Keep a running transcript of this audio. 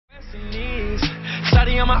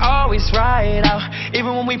Shawty, I'ma always ride out,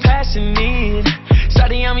 even when we passing it.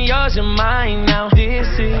 Shawty, I'm yours and mine now. This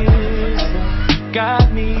is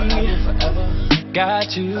got me,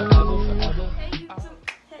 got you.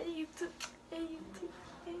 Hey YouTube.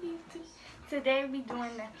 Today we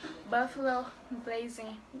doing the Buffalo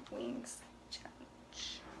Blazin wings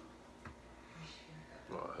challenge.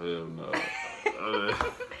 Oh hell no.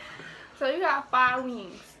 So you got 5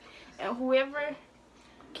 wings, and whoever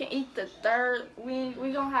can eat the 3rd wing,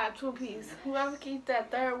 we gonna have 2 pieces. Whoever can eat that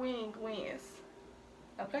 3rd wing wins.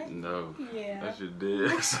 Okay? No. Yeah. That shit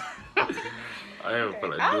dead. I don't feel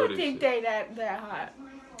like I doing don't this think shit. they that hot.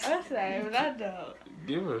 I'm saying, but I don't.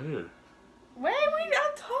 Give her here. Wait,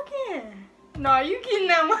 I'm talking. No, you getting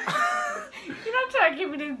that one. You don't try to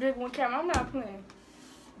give me this big one camera. I'm not playing.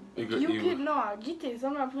 Get this.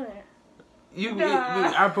 I'm not playing.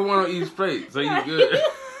 I put one on each plate, so you good.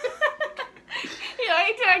 I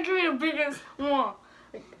ain't trying to give me the biggest one.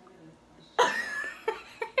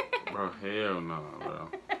 Bro, hell no, bro.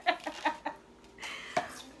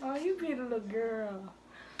 Oh, you being a little girl.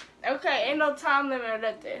 Okay, ain't no time limit or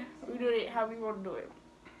nothing. We do it how we want to do it.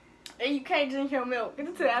 And you can't drink your milk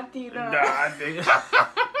until after you done. Nah, I think.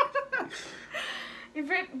 If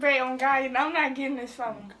it bet on God, I'm not getting this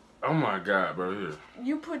phone. Oh my God, bro, here.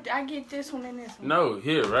 I get this one and this one. No,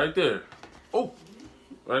 here, right there. Oh,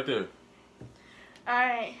 right there.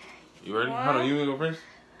 Alright. You ready? 1, Hold on, you want to go first?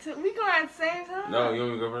 We going at the same time? No, you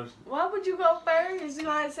want me to go first? Why would you go first? You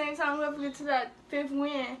going at the same time. Whoever gets to that 5th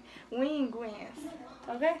wing wins.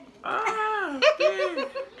 Okay? Ah,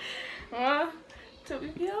 yeah. 1, 2,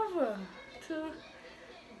 get over. 2,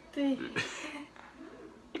 3.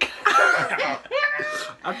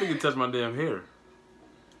 I think it touched my damn hair.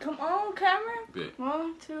 Come on, camera. Bet.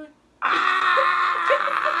 1, 2.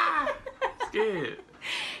 Ah! Scared.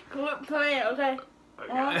 Quit playing, okay?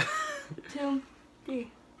 Okay. 1, 2,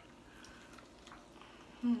 3.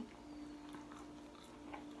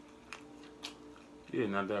 Yeah,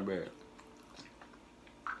 not that bad.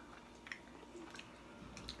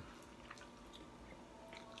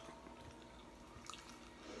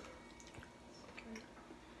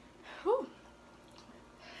 Whew.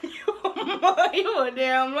 You a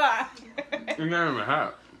damn lie. It's not even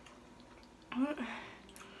hot.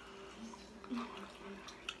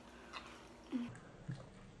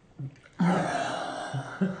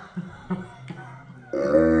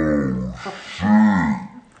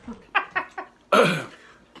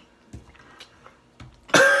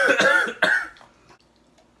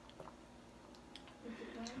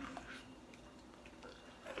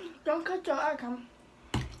 Don't cut your eye, come.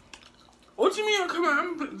 What you mean? Come on,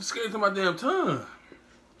 I'm scared to my damn tongue.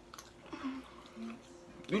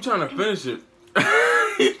 You trying to finish it?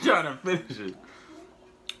 You trying to finish it?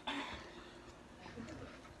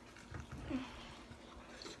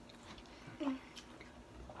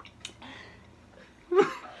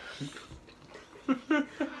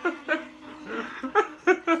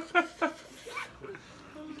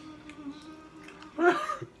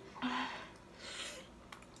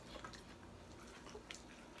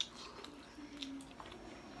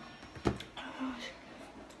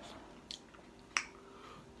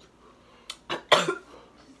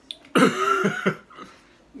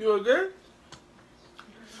 You okay?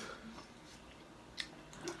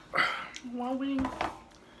 1 wing.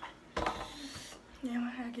 Yeah,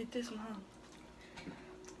 I gotta get this one, huh?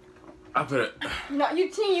 I put it. No, you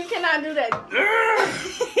cannot do that.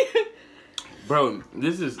 Bro,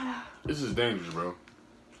 this is dangerous, bro.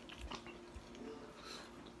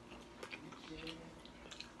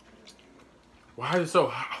 Why is it so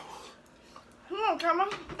hot? Come on, camera.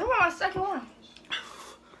 I want my 2nd one.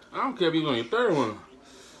 I don't care if you're on your 3rd one.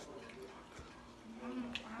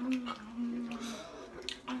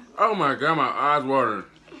 Oh my God, my eyes watering.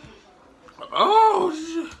 Oh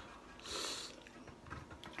shit.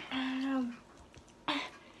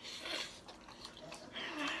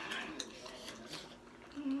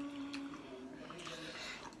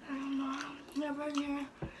 Never again.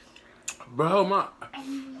 Bro, my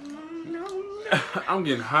No. I'm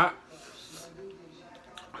getting hot.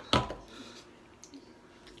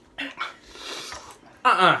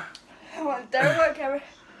 I want 3rd one, camera.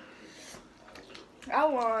 I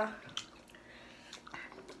want.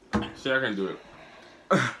 See, I can't do it.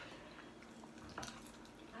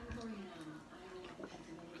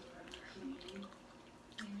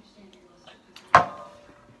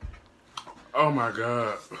 Oh my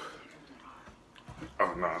God.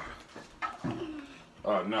 Oh no.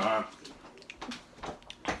 Oh no.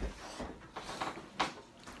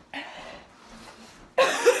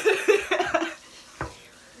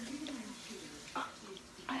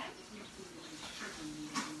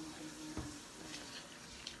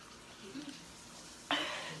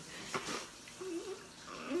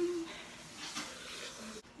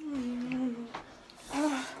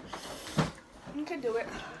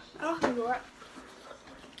 I can do it.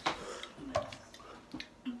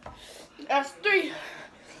 That's 3.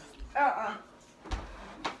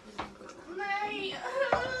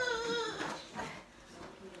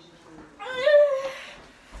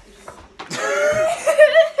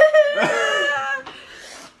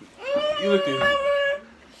 You looking?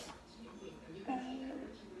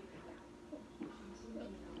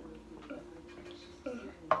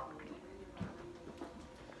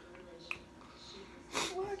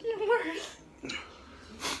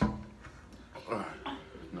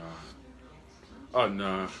 Oh,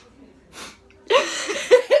 no.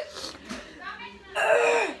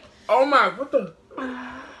 Oh, my. What the?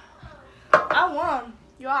 I won.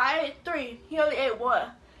 Y'all, I ate 3. He only ate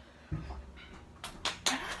 1.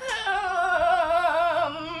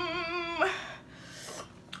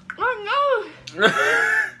 Oh, no.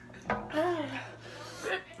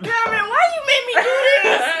 Cameron, why you made me do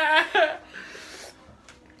this?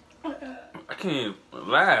 I can't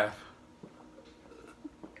laugh.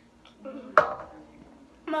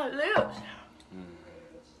 My lips.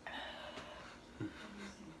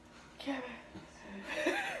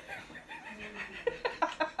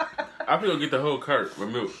 I feel get the whole cart with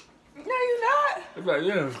milk. No, you're not. It's like,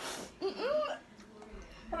 yeah.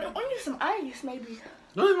 I need some ice, maybe.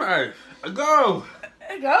 No, it's my ice. Go.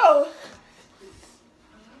 Go.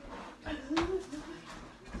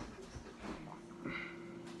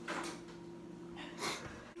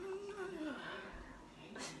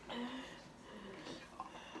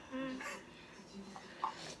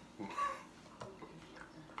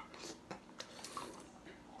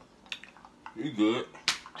 You good.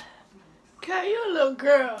 Okay, you a little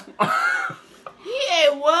girl. He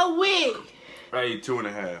ate 1 wig. I ate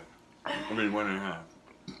 2.5. I mean 1.5.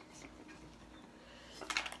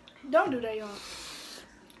 Don't do that, y'all.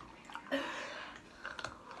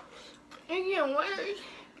 It's getting worse.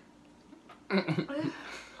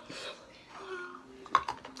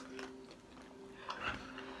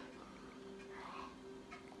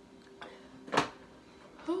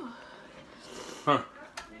 Huh.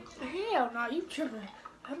 Hell no, you tripping.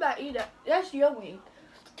 I'm about to eat that. That's your wing.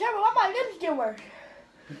 Tell me why my lips get worse.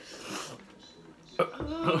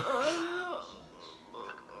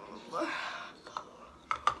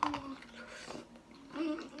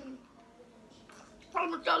 How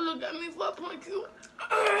much y'all look at me for I punch you?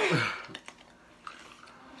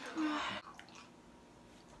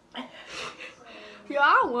 Yo,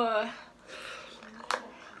 I won.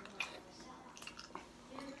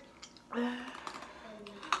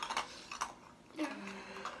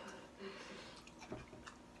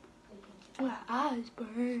 My eyes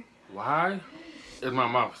burn. Why? Is my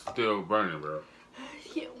mouth still burning, bro?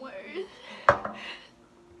 It's getting worse.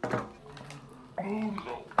 Oh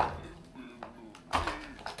no.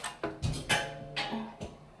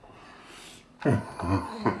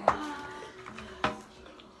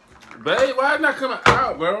 Babe, why it not coming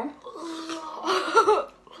out, bro?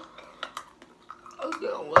 It's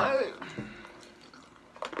getting worse.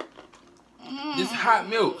 This hot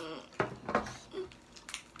milk.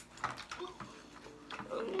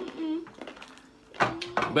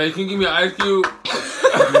 Babe, can you give me an ice cube?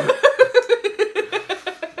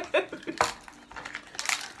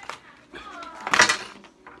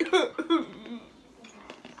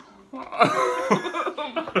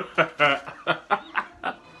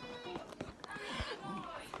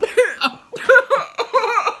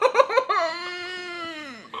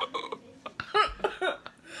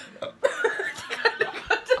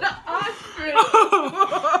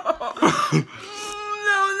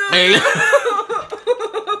 Hey.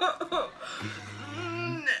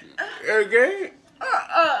 Okay.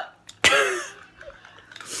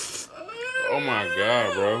 Oh my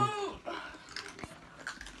God, bro.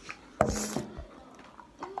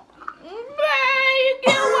 Man, you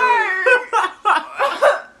get worse.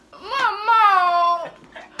 Mama.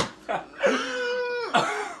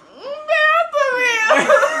 Man, for real.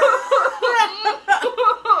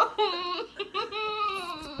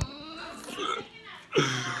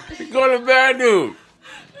 Go to bed, dude.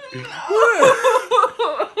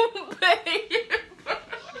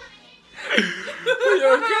 You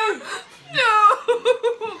okay? No,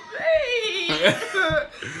 babe.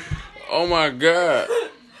 Oh my God.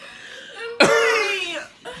 Babe.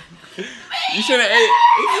 You shouldn't have ate.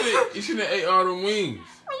 You shouldn't have ate all the wings.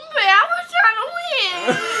 Babe, I was trying to win.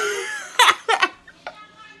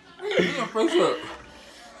 Get your face up.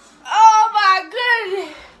 Oh my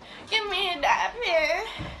goodness. Give me a napkin.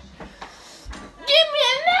 Give me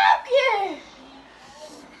a napkin.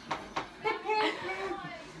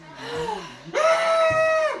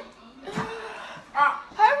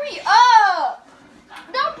 Hurry up.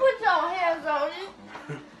 Don't put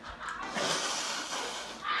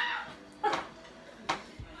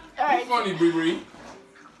funny, Bree.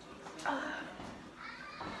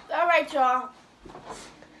 All right, y'all.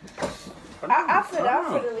 I'm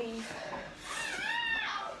finna leave.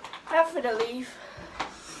 I'm finna leave.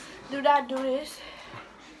 Do not do this.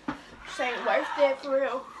 This ain't worth it for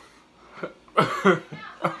real.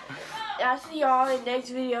 I'll see y'all in the next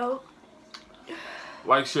video.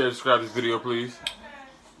 Like, share, subscribe to this video, please.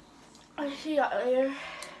 I'll see y'all later.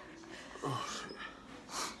 Oh, shit.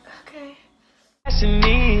 Okay.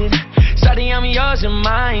 Shawty, I'm yours and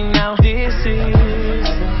mine now. This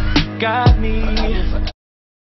is got me.